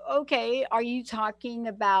 okay, are you talking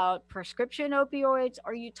about prescription opioids?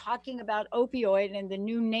 Are you talking about opioid and the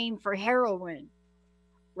new name for heroin?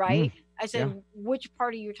 Right? I said, which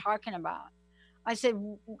part are you talking about? I said,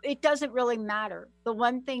 it doesn't really matter. The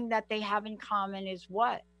one thing that they have in common is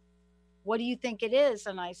what? What do you think it is?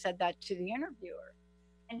 And I said that to the interviewer.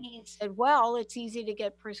 And he said, well, it's easy to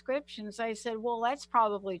get prescriptions. I said, well, that's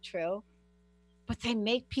probably true, but they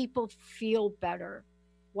make people feel better.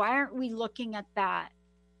 Why aren't we looking at that?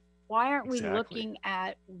 Why aren't we looking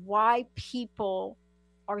at why people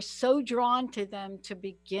are so drawn to them to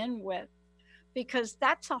begin with? because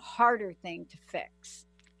that's a harder thing to fix,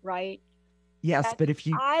 right? Yes, but if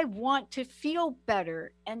you... I want to feel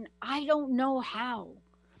better, and I don't know how.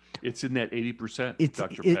 It's in that 80%,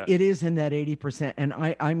 Dr. Pat. It is in that 80%.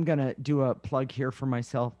 And I'm going to do a plug here for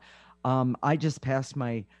myself. I just passed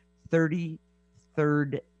my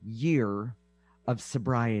 33rd year of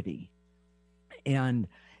sobriety. And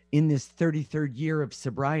in this 33rd year of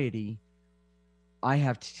sobriety, I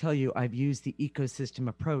have to tell you, I've used the ecosystem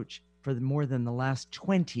approach for more than the last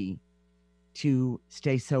 20 to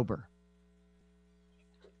stay sober.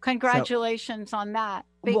 Congratulations on that,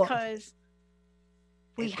 because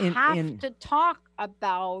we have to talk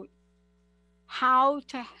about how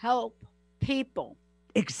to help people.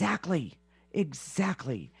 Exactly.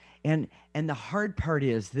 And the hard part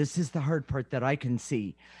is, this is the hard part that I can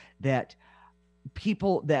see, that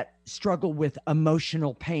people that struggle with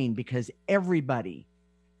emotional pain, because anybody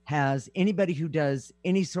who does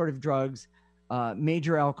any sort of drugs,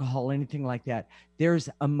 major alcohol, anything like that, there's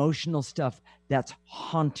emotional stuff that's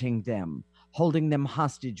haunting them. Holding them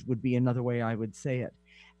hostage would be another way I would say it.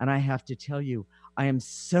 And I have to tell you, I am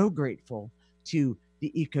so grateful to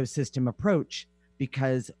the ecosystem approach,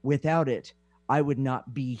 because without it, I would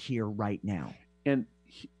not be here right now. And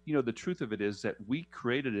the truth of it is that we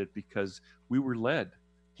created it because we were led.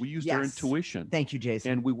 We used our intuition. Thank you,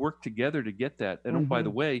 Jason. And we worked together to get that. And by the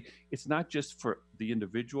way, it's not just for the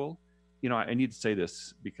individual. I need to say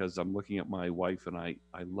this because I'm looking at my wife, and I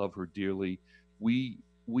love her dearly. We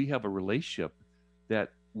have a relationship that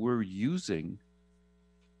we're using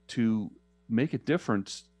to make a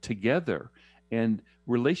difference together. And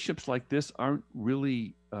relationships like this aren't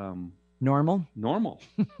really normal.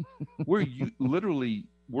 We're literally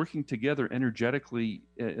working together energetically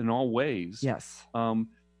in all ways. Yes.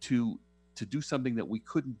 To do something that we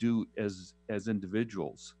couldn't do as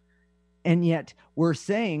individuals. And yet we're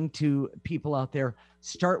saying to people out there,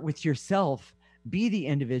 start with yourself, be the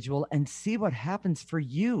individual, and see what happens for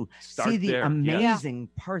you. See the amazing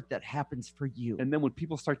part that happens for you. And then when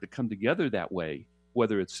people start to come together that way,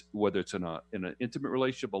 whether it's in an intimate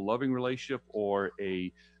relationship, a loving relationship, or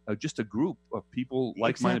just a group of people,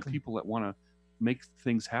 like-minded people that want to make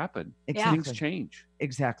things happen, things change.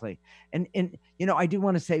 Exactly. And I do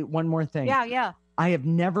want to say one more thing. Yeah. I have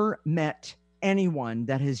never met anyone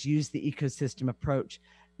that has used the ecosystem approach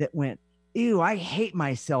that went, ew, I hate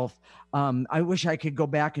myself. I wish I could go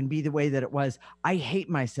back and be the way that it was. I hate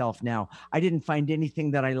myself now. I didn't find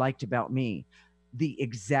anything that I liked about me. The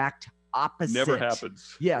exact opposite. Never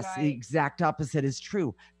happens. Yes, right. The exact opposite is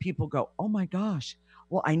true. People go, oh my gosh,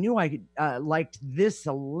 well, I knew I liked this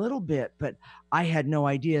a little bit, but I had no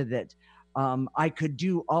idea that I could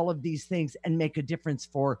do all of these things and make a difference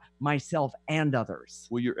for myself and others.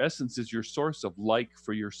 Well, your essence is your source of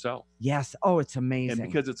for yourself. Yes. Oh, it's amazing.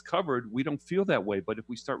 And because it's covered, we don't feel that way. But if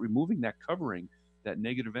we start removing that covering, that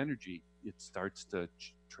negative energy, it starts to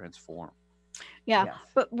transform. Yeah. Yes.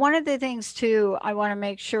 But one of the things too, I want to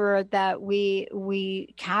make sure that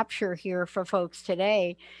we capture here for folks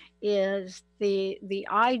today is the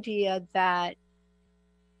idea that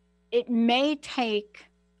it may take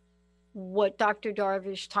what Dr.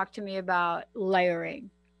 Darvish talked to me about, layering.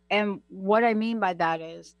 And what I mean by that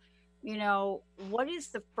is, what is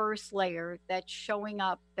the first layer that's showing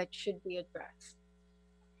up that should be addressed,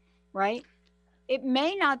 right? It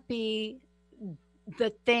may not be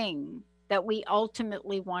the thing that we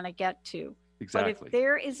ultimately want to get to. Exactly. But if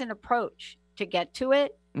there is an approach to get to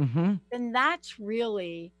it, mm-hmm. then that's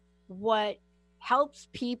really what helps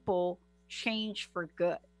people change for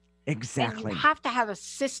good. Exactly. And you have to have a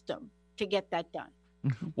system to get that done.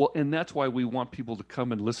 Well, and that's why we want people to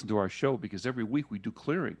come and listen to our show, because every week we do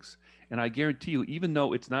clearings. And I guarantee you, even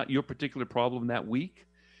though it's not your particular problem that week,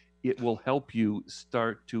 it will help you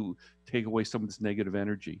start to take away some of this negative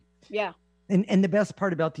energy. Yeah. And the best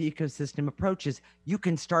part about the ecosystem approach is you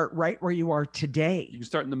can start right where you are today. You can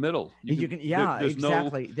start in the middle.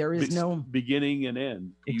 Exactly. There is no beginning and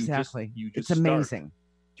end. Exactly. You just it's amazing.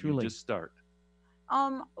 Truly. You just start.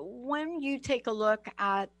 When you take a look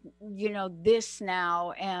at, this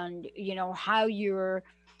now and, how you're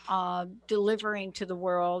delivering to the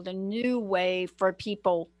world a new way for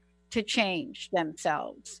people to change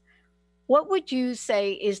themselves, what would you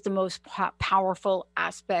say is the most powerful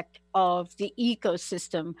aspect of the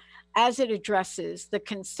ecosystem as it addresses the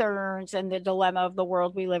concerns and the dilemma of the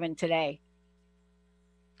world we live in today?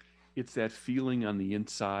 It's that feeling on the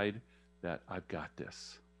inside that I've got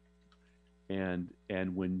this. And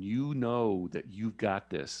when you know that you've got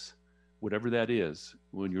this, whatever that is,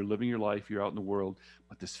 when you're living your life, you're out in the world,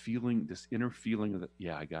 but this feeling, this inner feeling of that,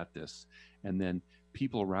 yeah, I got this. And then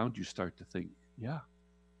people around you start to think, yeah,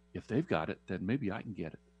 if they've got it, then maybe I can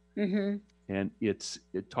get it. Mm-hmm. And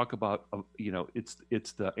talk about, it's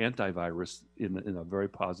the antivirus in a very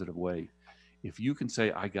positive way. If you can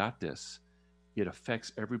say, I got this, it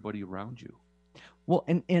affects everybody around you. Well,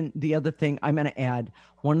 and the other thing I'm going to add,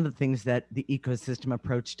 one of the things that the ecosystem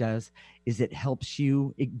approach does is it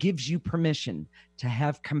gives you permission to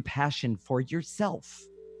have compassion for yourself,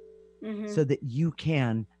 so that you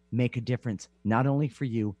can make a difference, not only for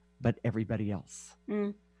you, but everybody else.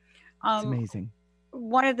 It's amazing.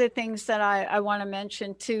 One of the things that I want to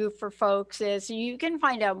mention too for folks is you can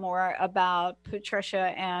find out more about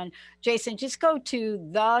Patricia and Jason. Just go to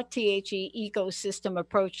the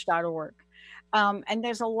THEecosystemapproach.org. And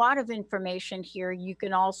there's a lot of information here. You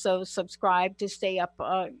can also subscribe to stay up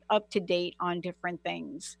to date on different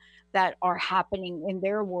things that are happening in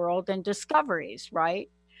their world and discoveries, right?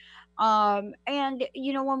 And,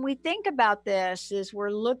 when we think about this, is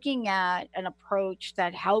we're looking at an approach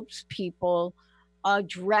that helps people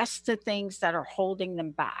address the things that are holding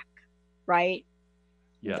them back, right?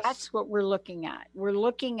 Yes. That's what we're looking at. We're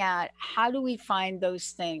looking at how do we find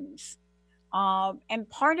those things? And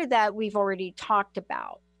part of that we've already talked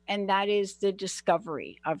about, and that is the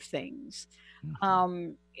discovery of things.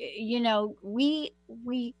 We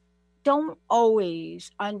don't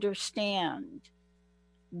always understand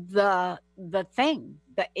the thing,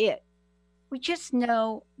 we just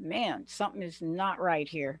know, man, something is not right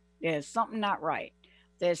here. There's something not right.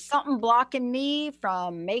 There's something blocking me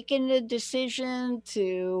from making the decision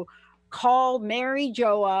to call Mary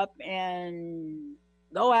Jo up and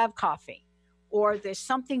go have coffee. Or there's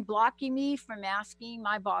something blocking me from asking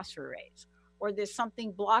my boss for a raise. Or there's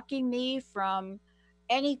something blocking me from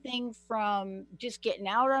anything from just getting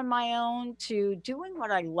out on my own to doing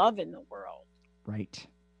what I love in the world. Right.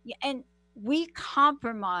 Yeah, and we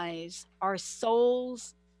compromise our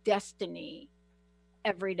soul's destiny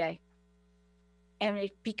every day. And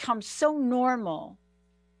it becomes so normal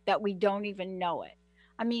that we don't even know it.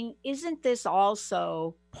 I mean, isn't this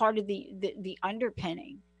also part of the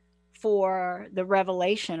underpinning for the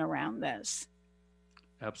revelation around this?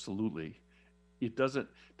 Absolutely. It doesn't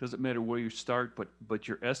matter where you start, but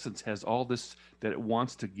your essence has all this that it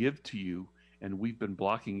wants to give to you, and we've been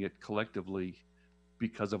blocking it collectively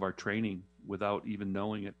because of our training without even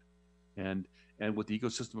knowing it. And with the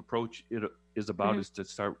ecosystem approach, it is about is to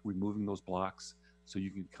start removing those blocks so you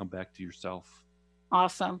can come back to yourself.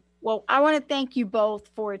 Awesome. Well, I want to thank you both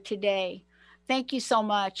for today. Thank you so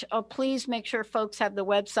much. Please make sure folks have the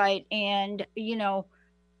website. And,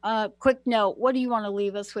 quick note, what do you want to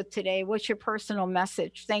leave us with today? What's your personal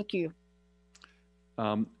message? Thank you.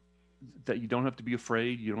 That you don't have to be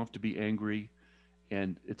afraid. You don't have to be angry.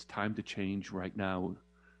 And it's time to change right now.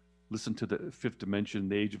 Listen to the Fifth Dimension,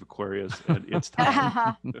 the Age of Aquarius, and it's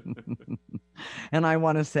time. And I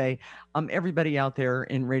want to say, everybody out there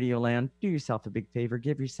in Radio Land, do yourself a big favor.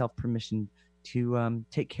 Give yourself permission to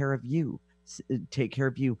take care of you. Take care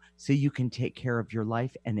of you so you can take care of your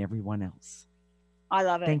life and everyone else. I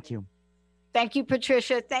love it. Thank you. Thank you,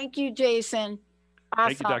 Patricia. Thank you, Jason.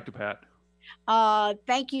 Awesome. Thank you, Dr. Pat.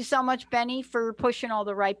 Thank you so much, Benny, for pushing all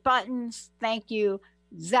the right buttons. Thank you,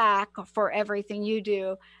 Zach, for everything you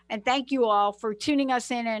do. And thank you all for tuning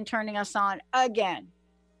us in and turning us on again.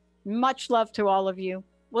 Much love to all of you.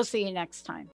 We'll see you next time.